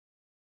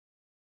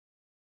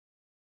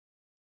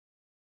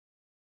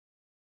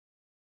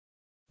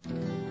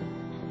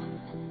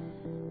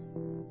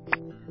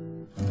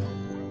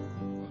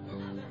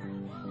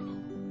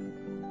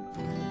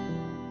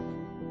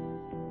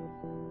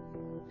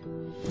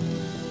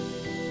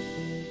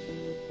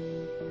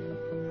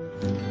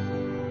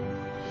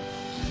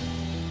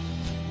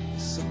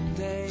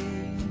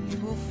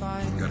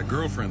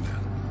girlfriend then?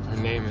 Her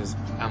name is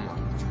Emma.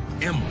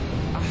 Emma.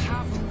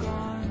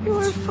 You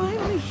are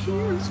finally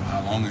here. So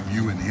how long have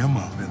you and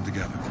Emma been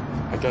together?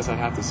 I guess I'd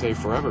have to say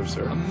forever,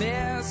 sir.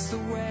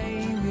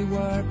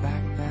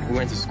 We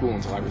went to school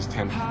until I was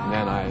 10, and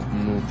then I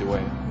moved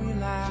away.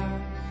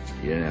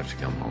 You didn't have to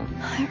come home.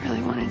 I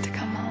really wanted to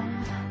come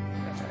home.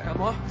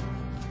 Emma?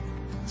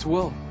 It's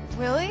Will.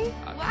 Willie?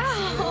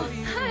 Wow.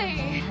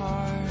 Hi.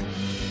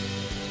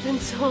 It's been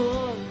so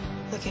long.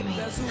 Look at me.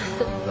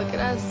 Look at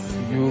us.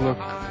 You look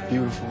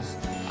beautiful.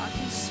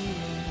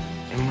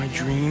 In my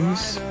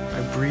dreams,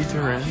 I breathe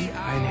her in,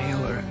 I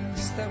inhale her.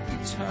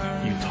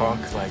 You talk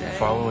like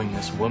following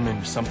this woman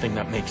is something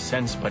that makes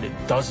sense, but it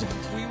doesn't.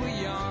 Do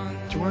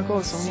you want to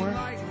go somewhere?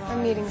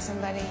 I'm meeting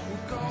somebody.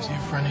 Is he a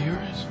friend of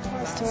yours? He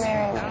wants to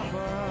marry me.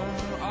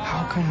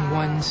 How can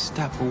one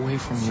step away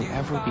from you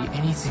ever be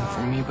anything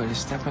for me but a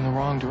step in the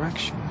wrong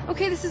direction?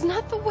 Okay, this is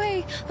not the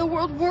way the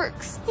world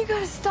works. You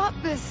gotta stop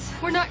this.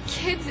 We're not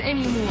kids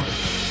anymore.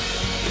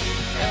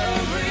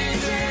 Every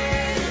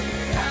day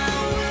I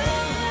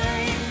will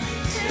wait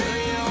till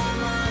you're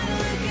mine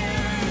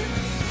again.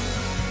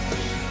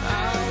 I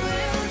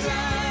will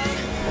die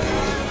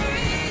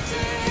every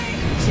day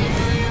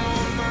till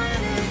you're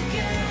mine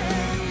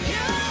again.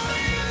 You'll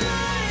be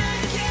mine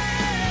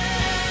again.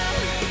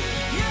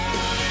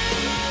 You'll be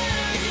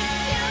mine again.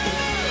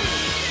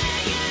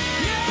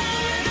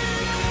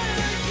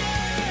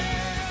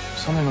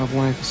 Something I've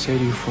wanted to say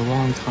to you for a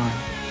long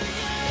time.